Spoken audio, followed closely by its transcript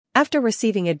After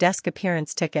receiving a desk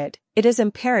appearance ticket, it is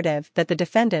imperative that the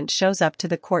defendant shows up to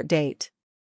the court date.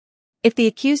 If the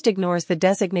accused ignores the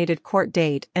designated court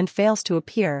date and fails to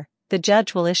appear, the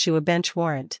judge will issue a bench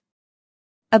warrant.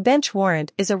 A bench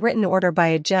warrant is a written order by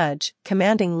a judge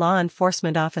commanding law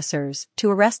enforcement officers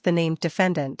to arrest the named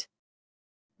defendant.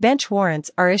 Bench warrants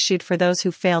are issued for those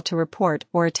who fail to report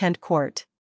or attend court.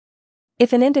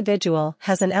 If an individual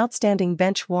has an outstanding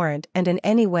bench warrant and in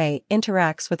any way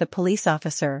interacts with a police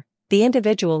officer, the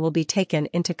individual will be taken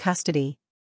into custody.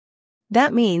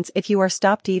 That means if you are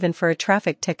stopped even for a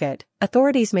traffic ticket,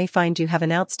 authorities may find you have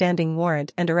an outstanding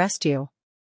warrant and arrest you.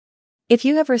 If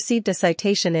you have received a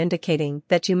citation indicating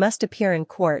that you must appear in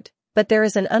court, but there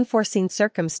is an unforeseen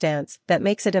circumstance that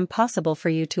makes it impossible for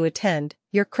you to attend,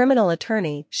 your criminal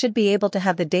attorney should be able to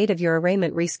have the date of your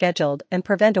arraignment rescheduled and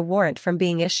prevent a warrant from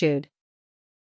being issued.